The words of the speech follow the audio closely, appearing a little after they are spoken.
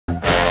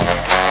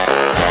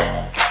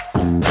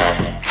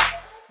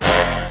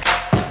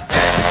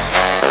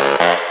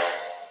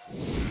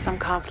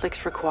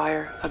conflicts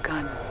require a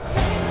gun.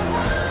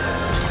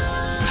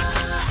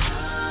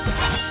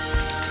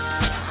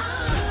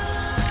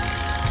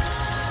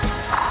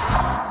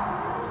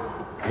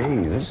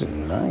 Hey, this is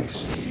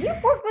nice.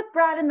 You've worked with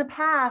Brad in the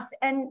past,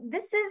 and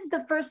this is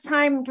the first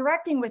time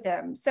directing with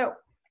him. So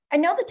I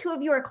know the two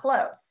of you are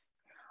close.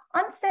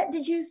 On set,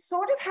 did you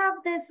sort of have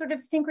this sort of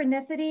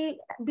synchronicity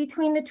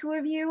between the two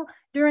of you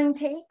during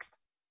takes?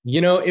 You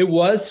know, it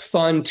was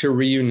fun to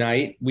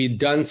reunite. We'd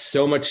done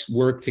so much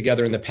work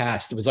together in the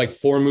past. It was like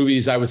 4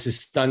 movies. I was his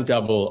stunt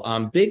double,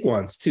 big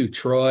ones too.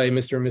 Troy,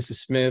 Mr. and Mrs.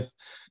 Smith,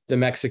 The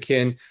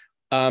Mexican.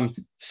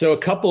 So a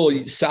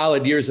couple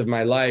solid years of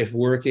my life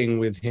working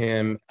with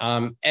him.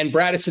 And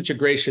Brad is such a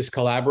gracious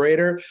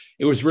collaborator.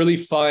 It was really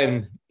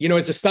fun. You know,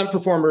 as a stunt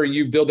performer,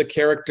 you build a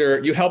character,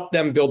 you help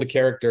them build a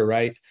character,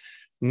 right?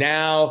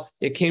 Now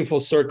it came full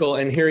circle,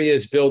 and here he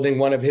is building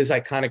one of his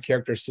iconic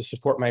characters to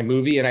support my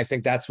movie. And I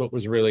think that's what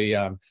was really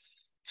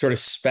sort of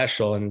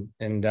special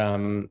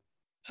and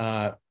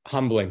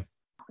humbling.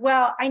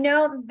 Well, I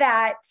know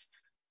that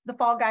The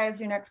Fall Guy is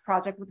your next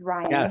project with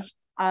Ryan. Yes.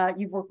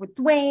 You've worked with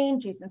Dwayne,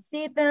 Jason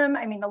Statham.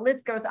 I mean, the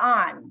list goes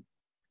on.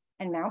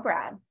 And now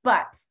Brad.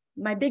 But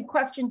my big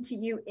question to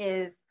you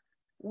is,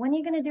 when are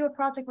you going to do a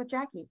project with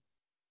Jackie?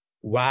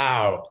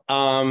 Wow.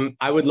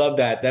 I would love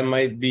that. That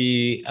might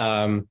be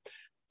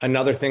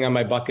another thing on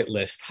my bucket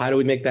list. How do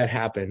we make that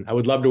happen? I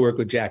would love to work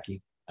with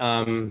Jackie.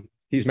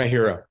 He's my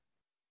hero.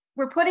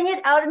 We're putting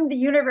it out in the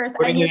universe.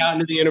 Putting it out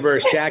into the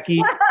universe.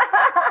 Jackie,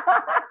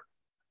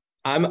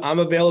 I'm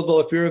available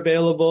if you're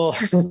available.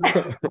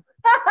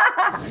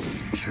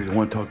 Sure you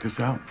want to talk this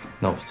out?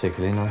 Not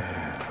particularly, no.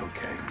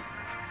 Okay.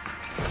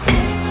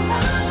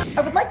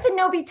 I would like to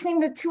know, between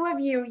the two of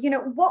you, you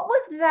know, what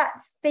was that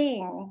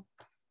thing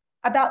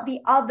about the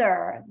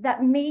other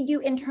that made you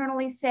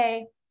internally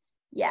say,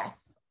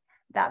 yes,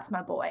 that's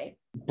my boy?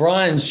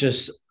 Brian's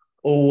just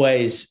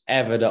always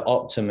ever the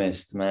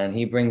optimist, man.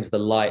 He brings the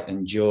light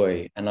and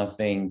joy. And I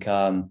think,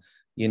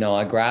 you know,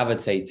 I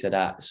gravitate to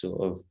that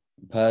sort of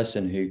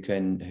person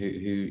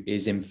who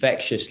is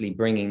infectiously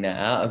bringing that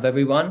out of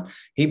everyone.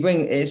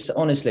 It's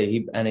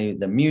honestly,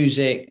 the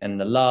music and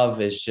the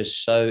love is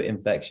just so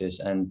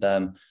infectious. And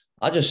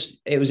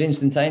it was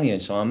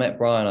instantaneous. So I met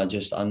Brian.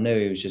 I knew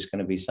he was just going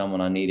to be someone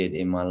I needed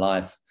in my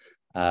life.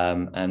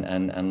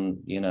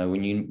 And you know,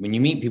 when you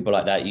meet people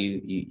like that,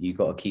 you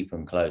got to keep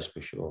them close for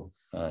sure.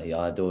 Yeah,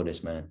 I adore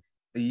this man.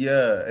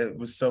 Yeah, it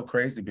was so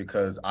crazy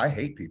because I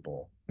hate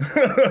people.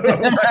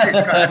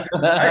 I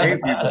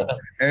hate people,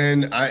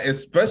 and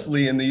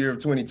especially in the year of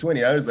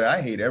 2020, I was like,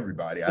 I hate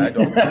everybody. I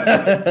don't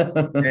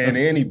and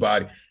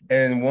anybody.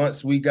 And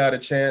once we got a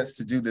chance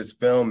to do this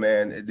film,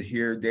 man, to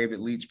hear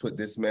David Leitch put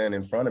this man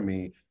in front of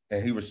me,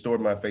 and he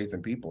restored my faith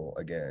in people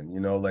again.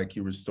 You know, like he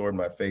restored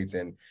my faith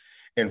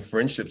in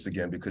friendships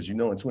again, because you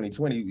know, in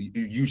 2020,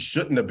 you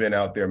shouldn't have been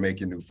out there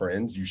making new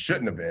friends. You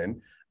shouldn't have been.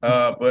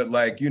 But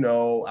like, you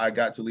know, I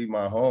got to leave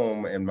my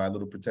home and my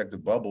little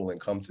protective bubble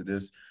and come to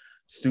this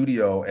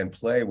studio and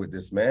play with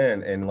this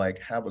man and like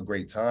have a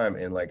great time.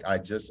 And like,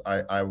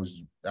 I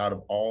was, out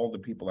of all the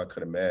people I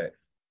could have met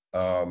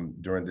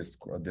during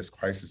this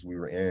crisis we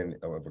were in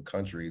of a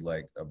country,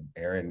 like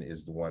Aaron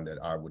is the one that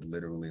I would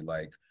literally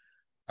like,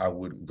 I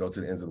would go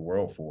to the ends of the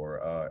world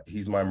for.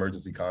 He's my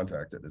emergency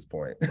contact at this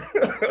point.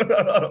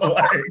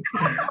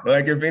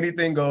 like if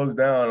anything goes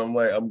down, I'm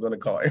like, I'm gonna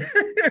call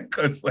Aaron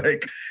because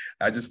like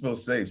I just feel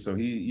safe. So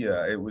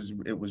it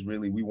was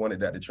really, we wanted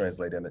that to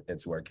translate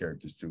into our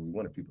characters too. We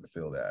wanted people to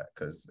feel that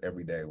because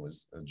every day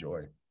was a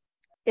joy.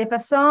 If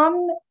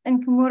Assam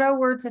and Kimura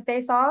were to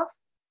face off,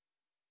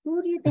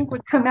 who do you think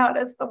would come out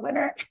as the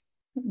winner?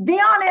 Be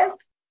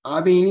honest. I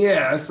mean,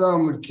 yeah,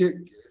 Assam would kick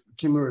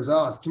Kimura's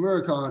ass.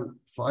 Kimura can't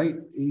fight.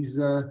 He's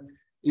a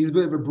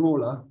bit of a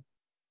brawler,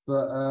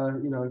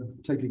 but you know,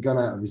 take a gun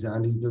out of his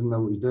hand, he doesn't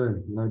know what he's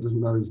doing. You know, he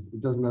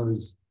doesn't know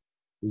his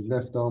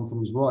left arm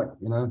from his right.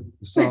 You know,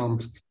 Assam,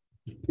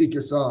 big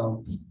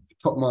Assam,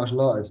 top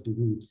martial artist who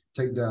can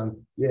take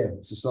down. Yeah,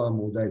 it's Assam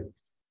all day.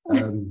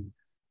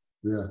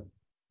 Yeah.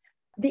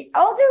 The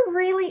elder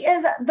really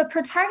is the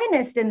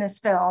protagonist in this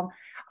film.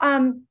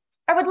 I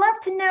would love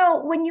to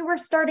know, when you were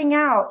starting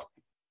out,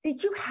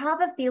 did you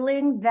have a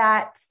feeling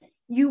that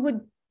you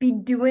would be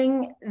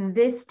doing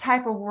this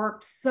type of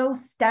work so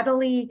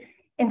steadily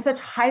in such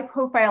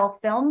high-profile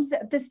films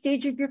at this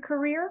stage of your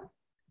career?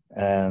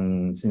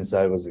 And since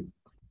I was a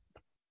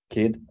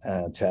kid,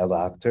 child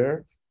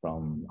actor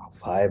from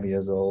 5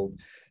 years old,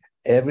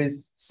 every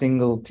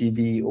single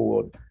TV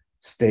or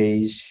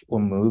stage or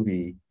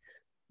movie,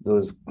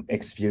 those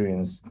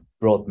experience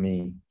brought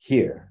me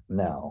here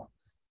now.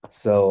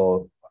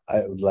 So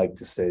I would like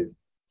to say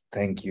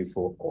thank you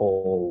for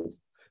all,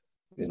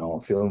 you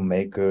know,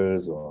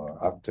 filmmakers or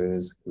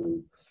actors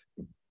who,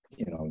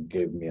 you know,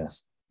 gave me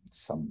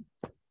some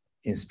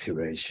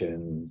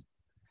inspiration.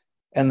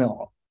 And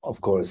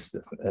of course,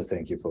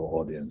 thank you for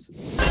audience.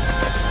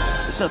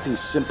 There's nothing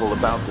simple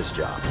about this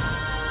job.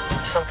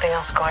 Something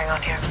else going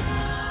on here.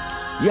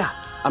 Yeah,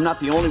 I'm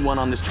not the only one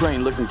on this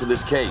train looking for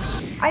this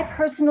case. I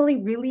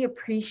personally really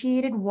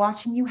appreciated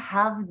watching you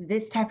have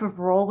this type of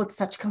role with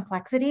such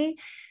complexity.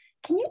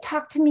 Can you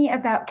talk to me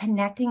about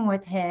connecting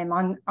with him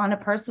on a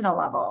personal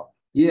level?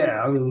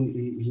 Yeah, I mean,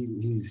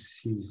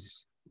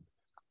 he's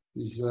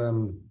in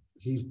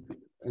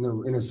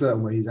a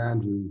certain way, he's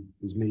Andrew,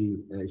 is me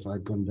if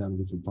I'd gone down a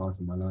different path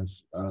in my life.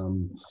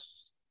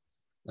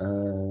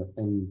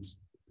 And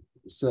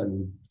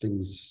certain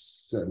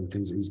things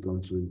that he's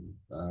gone through,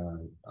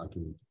 I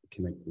can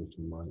connect with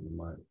in my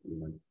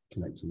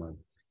connect to my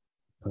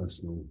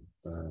personal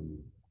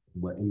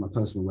in my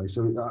personal way.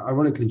 So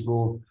ironically,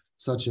 for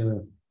such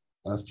a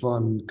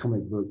fun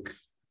comic book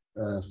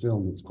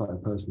film, it's quite a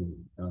personal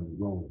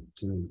role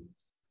to me.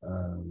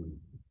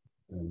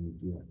 And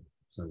yeah,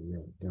 so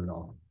yeah, there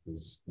are.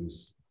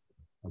 There's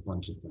a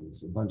bunch of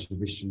things, a bunch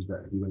of issues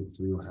that he went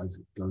through or has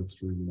gone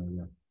through. You know,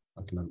 yeah,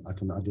 I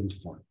can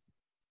identify.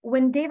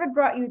 When David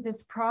brought you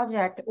this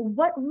project,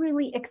 what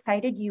really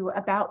excited you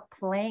about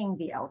playing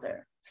the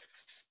Elder?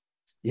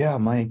 Yeah,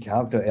 my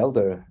character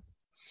Elder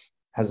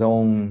has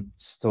own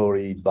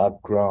story,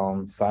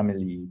 background,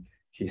 family,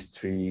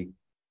 history,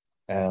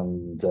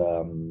 and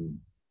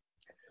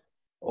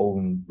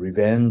own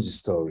revenge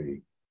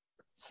story.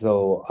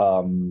 So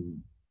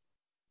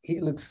he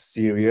looks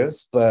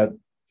serious, but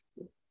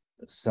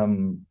his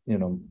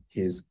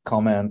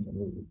comment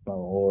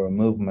or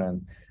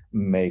movement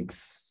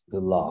makes the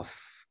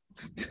laugh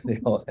to the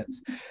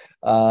audience.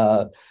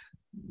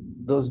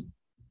 Those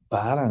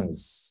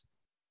balance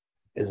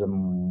is the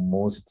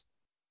most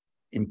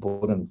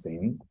important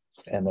thing,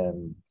 and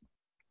then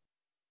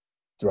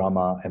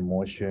drama,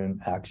 emotion,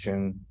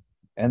 action,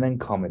 and then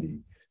comedy,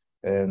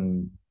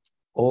 and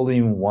all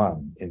in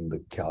one in the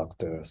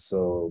character.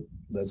 So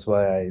that's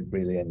why I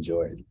really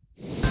enjoyed.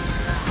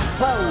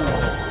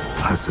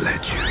 Has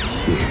led you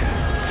here.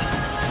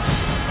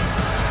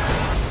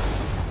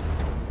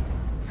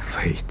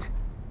 Fate.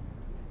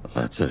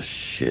 That's a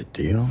shit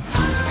deal.